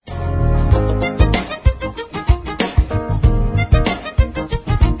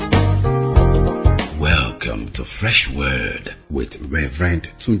Fresh Word with Reverend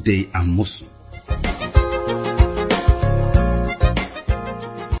Tunde Amosu.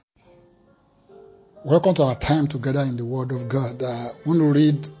 Welcome to our time together in the Word of God. I want to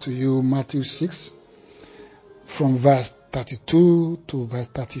read to you Matthew 6 from verse 32 to verse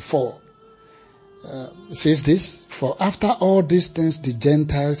 34. It says this, "For after all these things the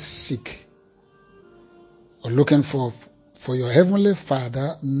Gentiles seek, or looking for your heavenly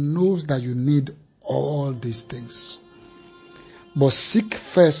Father knows that you need all these things. But seek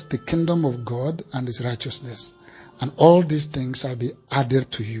first the kingdom of God and his righteousness, and all these things shall be added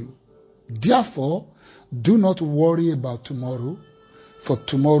to you. Therefore, do not worry about tomorrow, for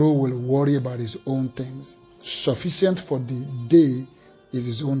tomorrow will worry about his own things. Sufficient for the day is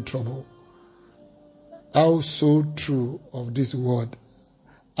his own trouble." How so true of this word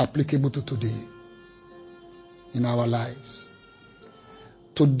applicable to today in our lives.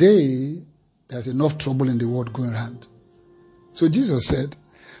 Today, there's enough trouble in the world going around. So Jesus said,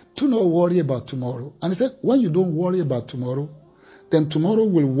 do not worry about tomorrow. And he said, when you don't worry about tomorrow, then tomorrow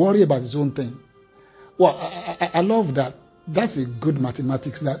will worry about its own thing. Well, I love that. That's a good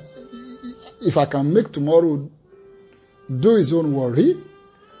mathematics, that if I can make tomorrow do its own worry,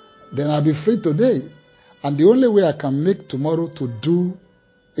 then I'll be free today. And the only way I can make tomorrow to do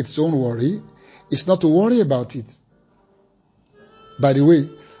its own worry is not to worry about it. By the way,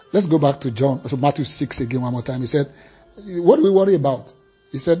 let's go back to Matthew 6 again one more time. He said, what do we worry about?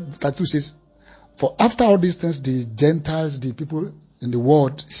 He said, 32 says, "For after all these things, the Gentiles, the people in the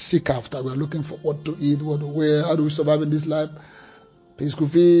world seek after." We are looking for what to eat, what to wear, how do we survive in this life, pay school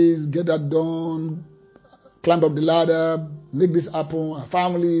fees, get that done, climb up the ladder, make this happen, our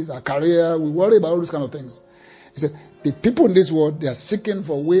families, our career. We worry about all these kind of things. He said, the people in this world, they are seeking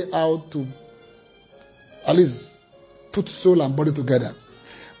for a way out to at least put soul and body together.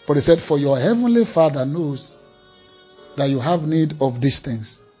 But he said, for your heavenly Father knows that you have need of these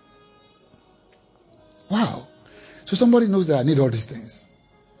things. Wow. So somebody knows that I need all these things.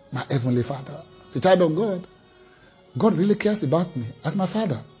 My heavenly Father. As a child of God, God really cares about me as my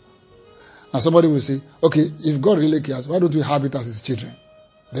Father. Now somebody will say, okay, if God really cares, why don't we have it as his children?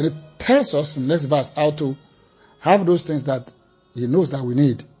 Then it tells us in the next verse how to have those things that he knows that we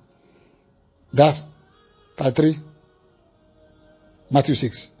need. That's 33, Matthew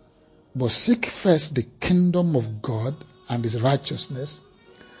 6. "But seek first the kingdom of God and his righteousness,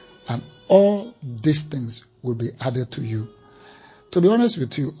 and all these things will be added to you." To be honest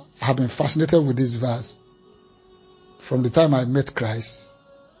with you, I have been fascinated with this verse from the time I met Christ,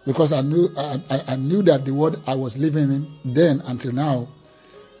 because I knew that the world I was living in then until now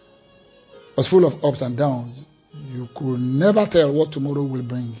was full of ups and downs. You could never tell what tomorrow will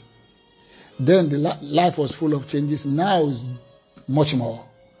bring. Then the life was full of changes. Now is much more.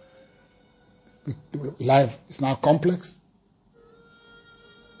 Life is now complex.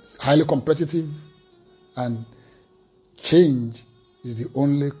 It's highly competitive, and change is the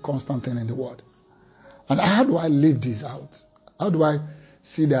only constant thing in the world. And how do I live this out? How do I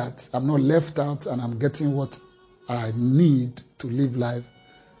see that I'm not left out and I'm getting what I need to live life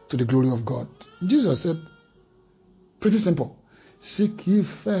to the glory of God? Jesus said, pretty simple. Seek ye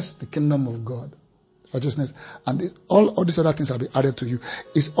first the kingdom of God, righteousness, and all these other things will be added to you.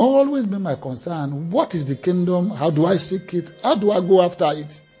 It's always been my concern. What is the kingdom? How do I seek it? How do I go after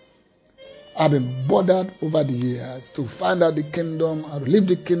it? I've been bothered over the years to find out the kingdom, how to live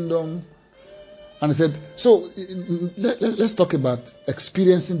the kingdom. And I said, so let's talk about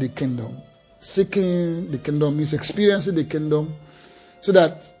experiencing the kingdom. Seeking the kingdom means experiencing the kingdom so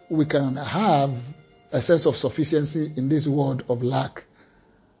that we can have a sense of sufficiency in this world of lack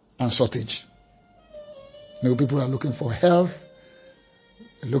and shortage. People are looking for health,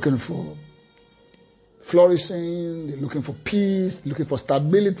 they're looking for flourishing, they're looking for peace, they're looking for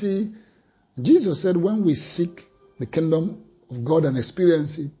stability. Jesus said when we seek the kingdom of God and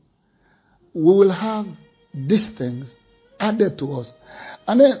experience it, we will have these things added to us.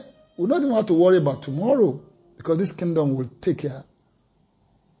 And then we don't even have to worry about tomorrow, because this kingdom will take care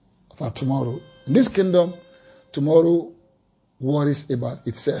of our tomorrow. In this kingdom, tomorrow worries about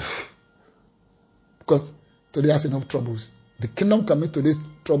itself, because today has enough troubles. The kingdom can meet today's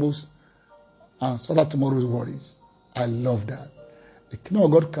troubles and sort out tomorrow's worries. I love that. The kingdom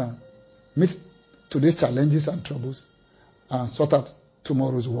of God can meet today's challenges and troubles and sort out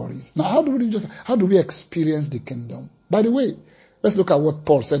tomorrow's worries. Now, how do we experience the kingdom? By the way, let's look at what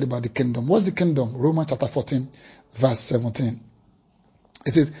Paul said about the kingdom. What's the kingdom? Romans chapter 14, verse 17.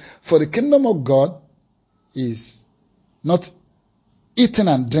 It says, "For the kingdom of God is not eating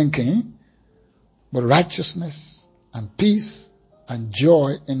and drinking, but righteousness and peace and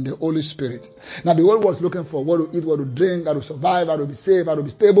joy in the Holy Spirit. Now the world was looking for what to eat, what to drink, how to survive, how to be safe, how to be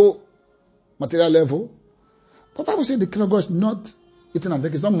stable, material level. But the Bible says the kingdom of God is not eating and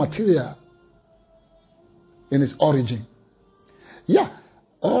drinking. It's not material in its origin. Yeah,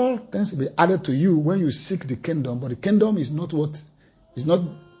 all things will be added to you when you seek the kingdom, but the kingdom is not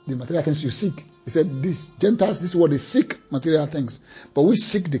the material things you seek. He said, these Gentiles, this is what they seek, material things. But we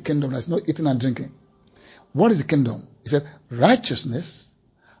seek the kingdom that's not eating and drinking. What is the kingdom? He said, righteousness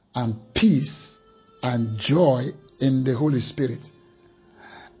and peace and joy in the Holy Spirit.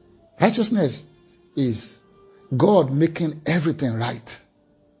 Righteousness is God making everything right.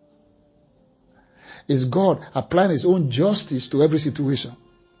 Is God applying his own justice to every situation.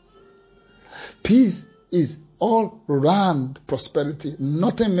 Peace is all round prosperity,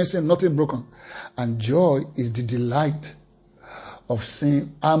 nothing missing, nothing broken. And joy is the delight of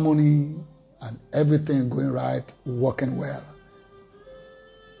seeing harmony and everything going right, working well.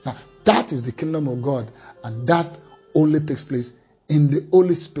 Now, that is the kingdom of God, and that only takes place in the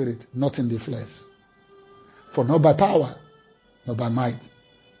Holy Spirit, not in the flesh. For not by power, not by might,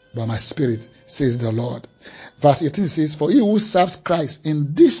 by my spirit, says the Lord. Verse 18 says, for he who serves Christ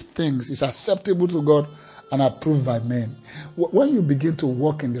in these things is acceptable to God and approved by men. When you begin to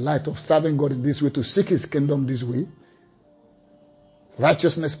walk in the light of serving God in this way, to seek his kingdom this way,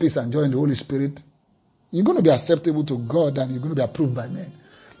 righteousness, peace, and joy in the Holy Spirit, you're going to be acceptable to God and you're going to be approved by men.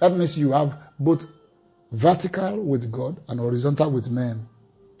 That means you have both vertical with God and horizontal with men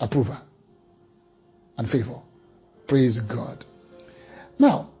approval and favor. Praise God.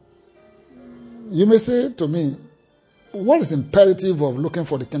 Now, you may say to me, what is imperative of looking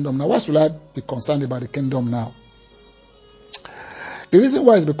for the kingdom now? Why should I be concerned about the kingdom now? The reason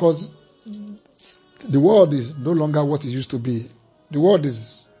why is because the world is no longer what it used to be. The world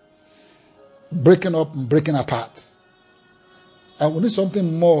is breaking up and breaking apart. And we need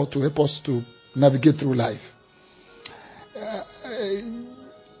something more to help us to navigate through life.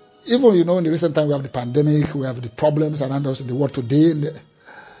 Even, in the recent time we have the pandemic, we have the problems around us in the world today.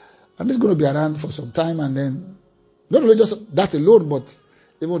 And it's going to be around for some time, and then not only just that alone, but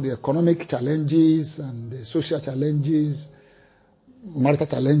even the economic challenges and the social challenges, marital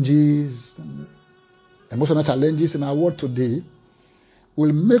challenges, emotional challenges in our world today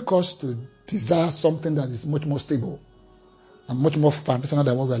will make us to desire something that is much more stable and much more foundational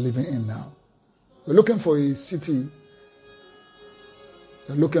than what we are living in now. We're looking for a city,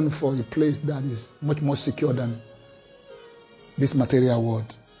 we're looking for a place that is much more secure than this material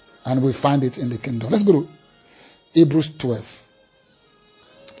world. And we find it in the kingdom. Let's go to Hebrews 12.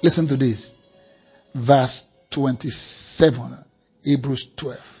 Listen to this. Verse 27. Hebrews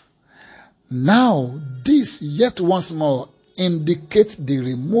 12. Now this yet once more indicate the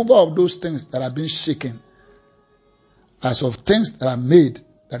removal of those things that have been shaken, as of things that are made,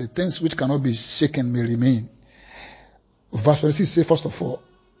 that the things which cannot be shaken may remain. Verse 26 says, first of all,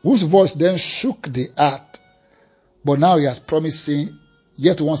 whose voice then shook the earth, but now he has promised, saying,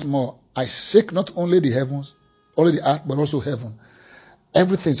 yet once more, I shake not only the heavens, only the earth, but also heaven.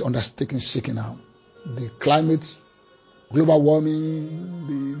 Everything is undertaken, shaking now. The climate, global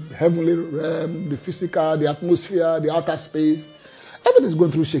warming, the heavenly realm, the physical, the atmosphere, the outer space. Everything is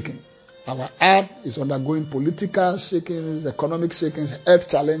going through shaking. Our earth is undergoing political shakings, economic shakings, health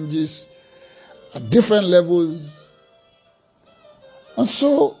challenges at different levels. And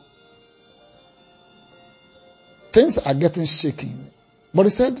so, things are getting shaken. But he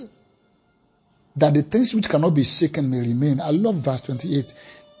said that the things which cannot be shaken may remain. I love verse 28.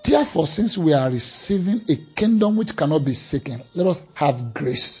 Therefore, since we are receiving a kingdom which cannot be shaken, let us have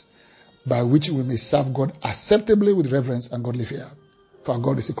grace by which we may serve God acceptably with reverence and godly fear. For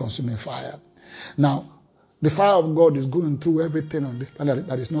God is a consuming fire. Now, the fire of God is going through everything on this planet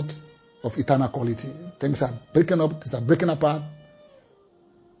that is not of eternal quality. Things are breaking up, things are breaking apart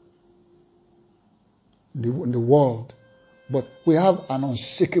in the world. But we have an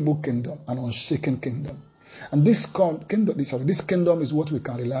unshakable kingdom, an unshaken kingdom. And this kingdom is what we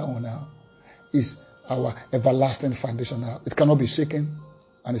can rely on now. It's our everlasting foundation now. It cannot be shaken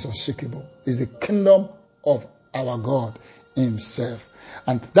and it's unshakable. It's the kingdom of our God himself.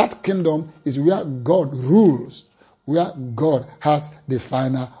 And that kingdom is where God rules, where God has the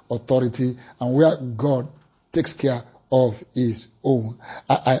final authority, and where God takes care of his own.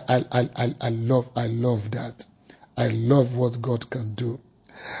 I love that. I love what God can do.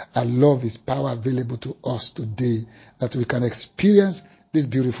 I love his power available to us today, that we can experience this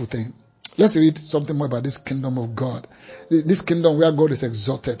beautiful thing. Let's read something more about this kingdom of God. This kingdom where God is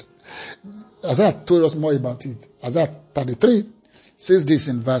exalted. Isaiah told us more about it. Isaiah 33 says this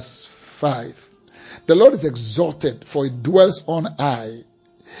in verse 5. The Lord is exalted, for he dwells on high.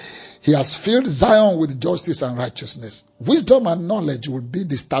 He has filled Zion with justice and righteousness. Wisdom and knowledge will be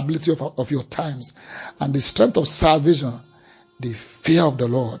the stability of your times, and the strength of salvation. The fear of the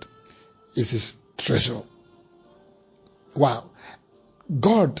Lord is his treasure. Wow.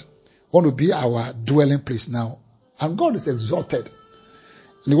 God wants to be our dwelling place now. And God is exalted.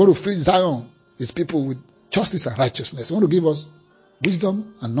 And he wants to fill Zion, his people, with justice and righteousness. He wants to give us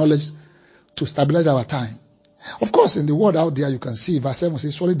wisdom and knowledge to stabilize our time. Of course, in the world out there, you can see verse 7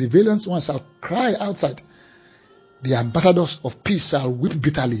 says, surely the valiant ones shall cry outside. The ambassadors of peace shall weep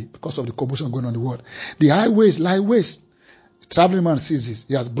bitterly because of the commotion going on in the world. The highways lie waste. The traveling man sees this.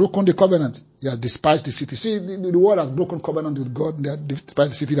 He has broken the covenant. He has despised the city. See, the world has broken covenant with God. They have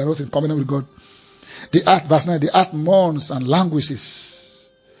despised the city. They are not in covenant with God. The earth, verse 9, the earth mourns and languishes.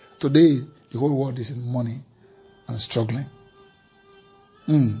 Today, the whole world is in mourning and struggling.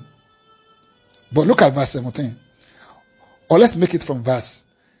 But look at verse 17. Or let's make it from verse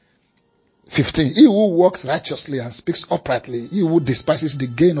 15. He who walks righteously and speaks uprightly, he who despises the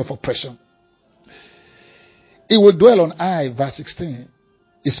gain of oppression. He will dwell on high, verse 16.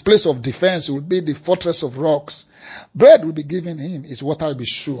 His place of defense will be the fortress of rocks. Bread will be given him, his water will be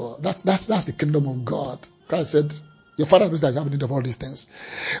sure. That's the kingdom of God. Christ said, your Father knows that you have need of all these things.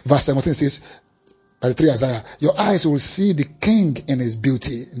 Verse 17 says, by the 3 Isaiah, your eyes will see the king in his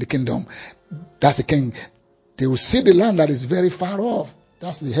beauty in the kingdom. That's the king. They will see the land that is very far off.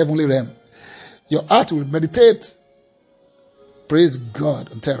 That's the heavenly realm. Your heart will meditate. Praise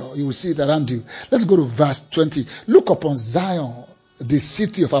God and terror. You will see it around you. Let's go to verse 20. Look upon Zion, the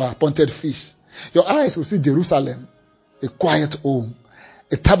city of our appointed feast. Your eyes will see Jerusalem, a quiet home,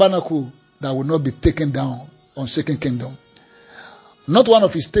 a tabernacle that will not be taken down, unshaken kingdom. Not one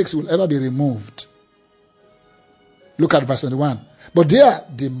of his stakes will ever be removed. Look at verse 21. But there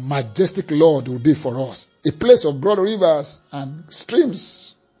the majestic Lord will be for us, a place of broad rivers and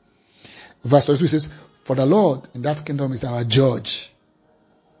streams. Verse 22 says, for the Lord in that kingdom is our judge,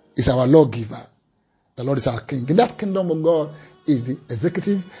 is our lawgiver. The Lord is our king. In that kingdom of God is the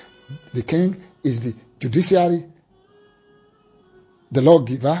executive, the king is the judiciary, the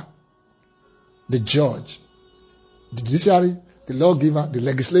lawgiver, the judge, the judiciary, the lawgiver, the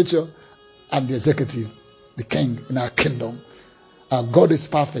legislature, and the executive, the king in our kingdom. Our God is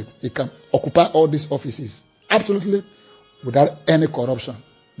perfect. He can occupy all these offices absolutely without any corruption.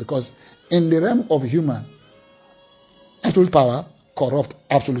 Because in the realm of human, absolute power corrupt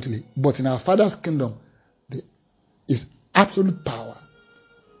absolutely. But in our Father's kingdom, His absolute power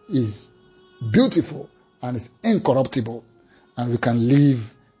is beautiful and is incorruptible. And we can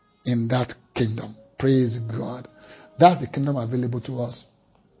live in that kingdom. Praise God. That's the kingdom available to us.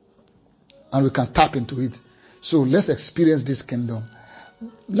 And we can tap into it. So let's experience this kingdom.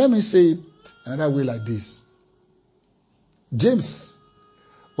 Let me say it another way like this. James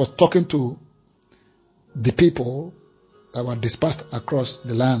was talking to the people that were dispersed across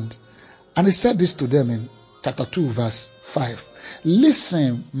the land. And he said this to them in chapter 2, verse 5.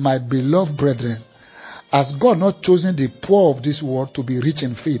 Listen, my beloved brethren, has God not chosen the poor of this world to be rich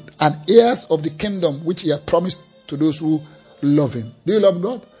in faith and heirs of the kingdom which he has promised to those who love him? Do you love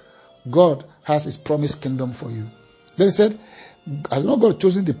God? God has his promised kingdom for you. Then he said, has not God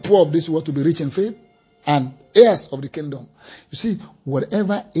chosen the poor of this world to be rich in faith and heirs of the kingdom? You see,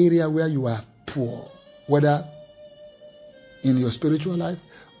 whatever area where you are poor, whether in your spiritual life,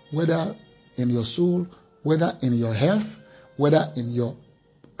 whether in your soul, whether in your health, whether in your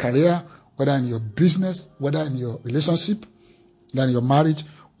career, whether in your business, whether in your relationship, whether in your marriage,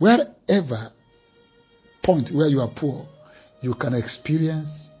 wherever point where you are poor, you can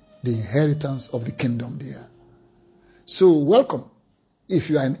experience the inheritance of the kingdom there. So welcome. If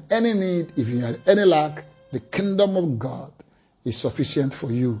you are in any need, if you are in any lack, the kingdom of God is sufficient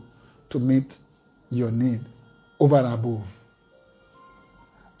for you to meet your need over and above.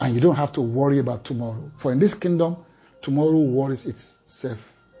 And you don't have to worry about tomorrow. For in this kingdom, tomorrow worries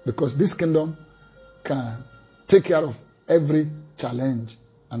itself. Because this kingdom can take care of every challenge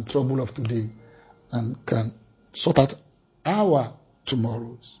and trouble of today and can sort out our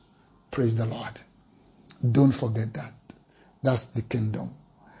tomorrows. Praise the Lord. Don't forget that. That's the kingdom.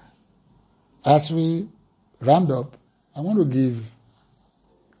 As we round up, I want to give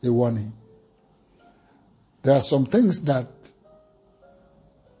a warning. There are some things that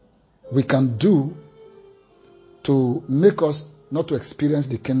we can do to make us not to experience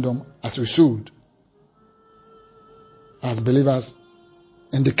the kingdom as we should, as believers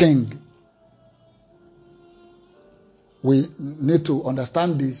in the King. We need to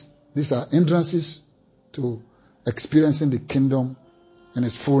understand this. These are hindrances to experiencing the kingdom in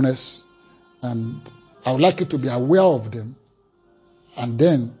its fullness And I would like you to be aware of them and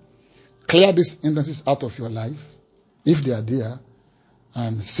then clear these hindrances out of your life, if they are there,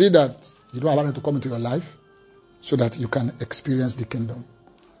 and see that you don't allow them to come into your life so that you can experience the kingdom.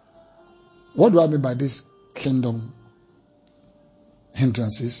 What do I mean by this kingdom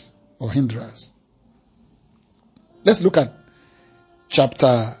hindrances or hindrance? Let's look at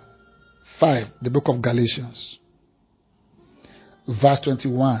chapter 5, the book of Galatians, verse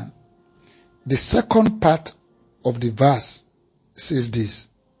 21. The second part of the verse says this: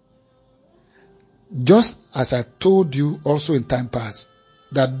 just as I told you also in time past,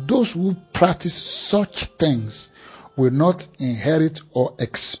 that those who practice such things will not inherit or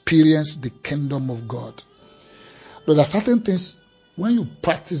experience the kingdom of God. But there are certain things, when you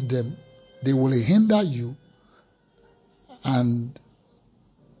practice them, they will hinder you and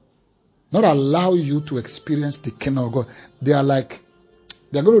not allow you to experience the kingdom of God. They are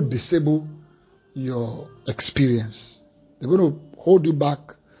going to disable your experience. They're going to hold you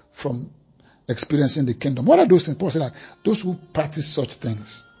back from experiencing the kingdom. What are those things? Paul said that those who practice such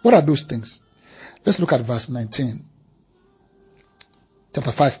things. What are those things? Let's look at verse 19.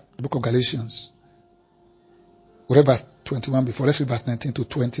 Chapter 5, the book of Galatians. We read verse 21 before. Let's read verse 19 to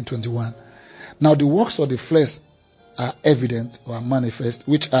 20, 21. Now the works of the flesh are evident or are manifest,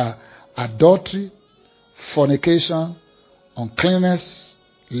 which are adultery, fornication, uncleanness,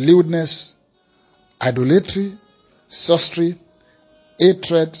 lewdness, idolatry, sorcery,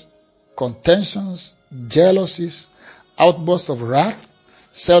 hatred, contentions, jealousies, outbursts of wrath,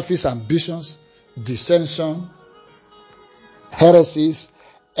 selfish ambitions, dissension, heresies,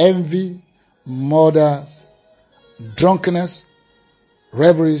 envy, murders, drunkenness,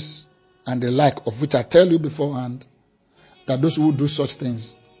 revelries, and the like, of which I tell you beforehand, that those who do such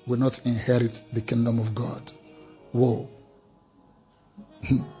things will not inherit the kingdom of God. Whoa.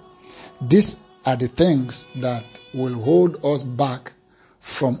 These are the things that will hold us back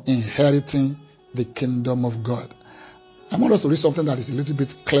from inheriting the kingdom of God. I want us to read something that is a little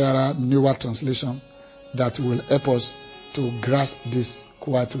bit clearer, newer translation that will help us to grasp this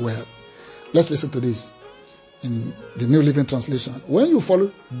quite well. Let's listen to this in the New Living Translation. When you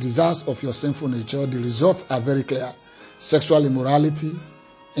follow the desires of your sinful nature, the results are very clear. Sexual immorality,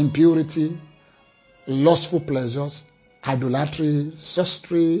 impurity, lustful pleasures, idolatry,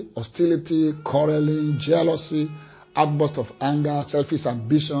 sorcery, hostility, quarreling, jealousy, outburst of anger, selfish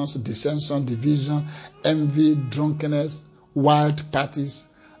ambitions, dissension, division, envy, drunkenness, wild parties,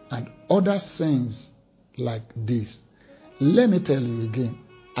 and other sins like this. Let me tell you again,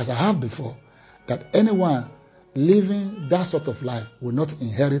 as I have before, that anyone living that sort of life will not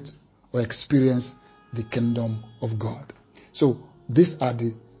inherit or experience the kingdom of God. So these are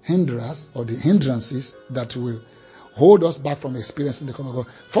the hindrances that will hold us back from experiencing the kingdom of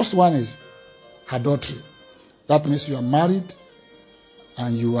God. First one is adultery. That means you are married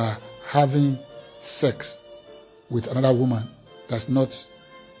and you are having sex with another woman that's not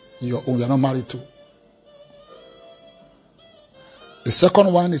your own, you are not married to. The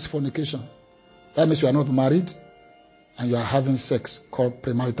second one is fornication. That means you are not married and you are having sex, called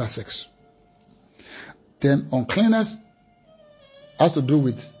premarital sex. Then uncleanness has to do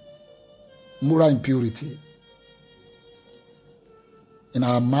with moral impurity. In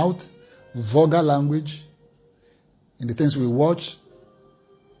our mouth, vulgar language, in the things we watch,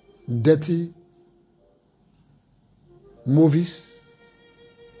 dirty movies,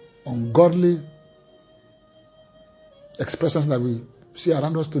 ungodly expressions that we see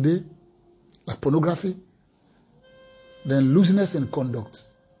around us today, like pornography. Then looseness in conduct.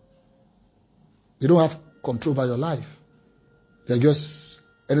 You don't have control over your life. You're just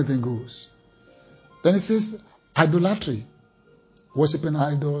anything goes. Then it says idolatry, worshiping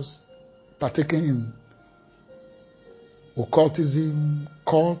idols, partaking in occultism,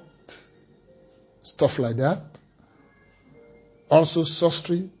 cult, stuff like that. Also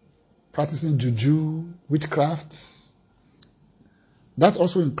sorcery, practicing juju, witchcraft. That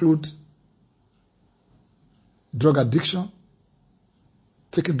also includes drug addiction,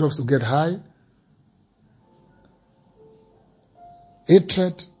 taking drugs to get high,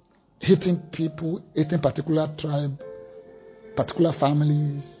 hatred, hating people, hating particular tribe, particular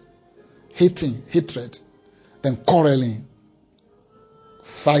families, hatred, then quarreling,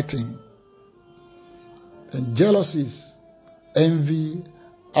 fighting, and jealousies, envy,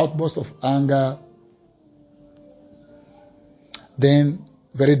 outburst of anger, then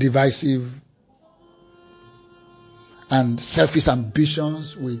very divisive and selfish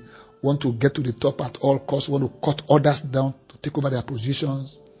ambitions. We want to get to the top at all costs, we want to cut others down to take over their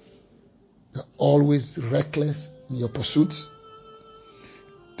positions. You're always reckless in your pursuits.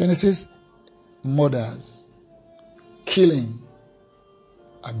 Then it says murders, killing,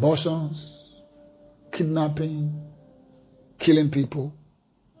 abortions, kidnapping, killing people.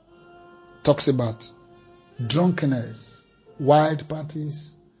 Talks about drunkenness, wild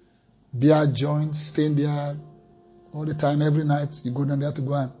parties, beer joints, staying there all the time, every night. You go down there to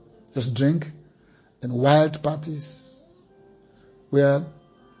go and just drink, and wild parties where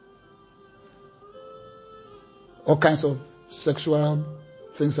all kinds of sexual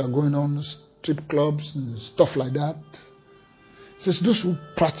things are going on, strip clubs and stuff like that. It says those who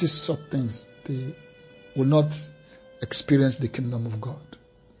practice such things, they will not experience the kingdom of God.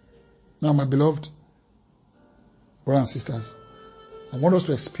 Now, my beloved brothers and sisters, I want us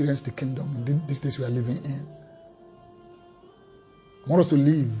to experience the kingdom in these days we are living in. I want us to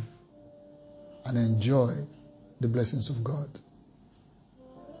live and enjoy the blessings of God.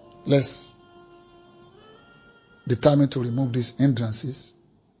 Let's determine to remove these hindrances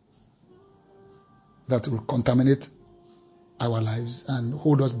that will contaminate our lives and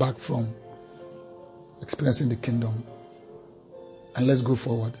hold us back from experiencing the kingdom. And let's go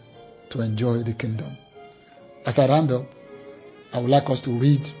forward to enjoy the kingdom. As I round up, I would like us to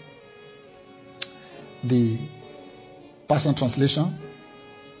read the Passion Translation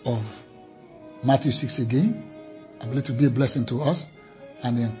of Matthew 6 again. I believe to be a blessing to us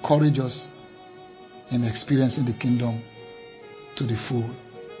and encourage us in experiencing the kingdom to the full.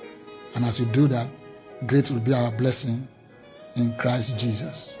 And as we do that, great will be our blessing in Christ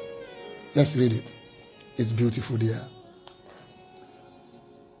Jesus. Let's read it. It's beautiful there.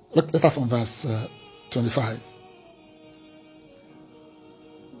 Let's start from verse 25.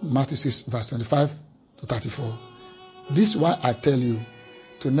 Matthew 6, verse 25 to 34. This is why I tell you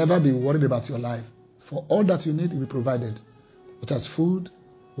to never be worried about your life, for all that you need will be provided, such as food,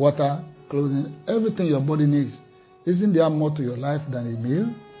 water, clothing, everything your body needs. Isn't there more to your life than a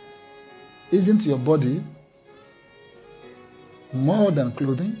meal? Isn't your body more than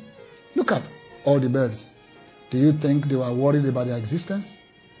clothing? Look at all the birds. Do you think they were worried about their existence?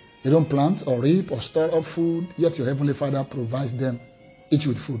 They don't plant or reap or store up food, yet your Heavenly Father provides them each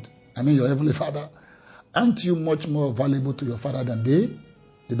with food. I mean, your Heavenly Father. Aren't you much more valuable to your Father than they,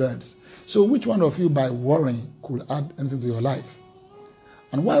 the birds? So which one of you by worrying could add anything to your life?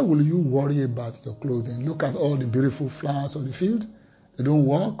 And why will you worry about your clothing? Look at all the beautiful flowers of the field. They don't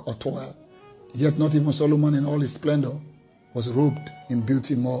walk or toil. Yet not even Solomon in all his splendor was robed in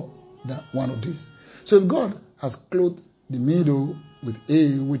beauty more than one of these. So if God has clothed the meadow with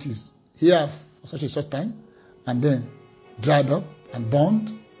hay, which is here for such a short time, and then dried up and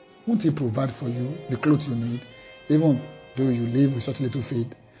burned, won't He provide for you the clothes you need, even though you live with such little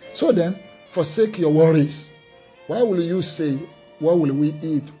faith? So then, forsake your worries. Why will you say, what will we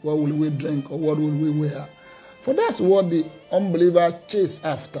eat, what will we drink, or what will we wear? For that's what the unbeliever chase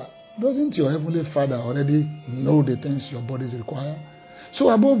after. Doesn't your Heavenly Father already know the things your bodies require? So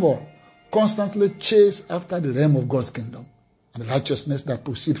above all, constantly chase after the realm of God's kingdom and righteousness that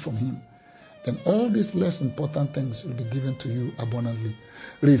proceed from Him. Then all these less important things will be given to you abundantly.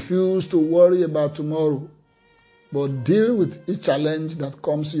 Refuse to worry about tomorrow, but deal with each challenge that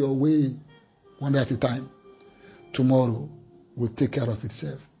comes your way one day at a time. Tomorrow will take care of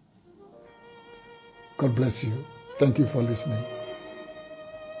itself. God bless you. Thank you for listening.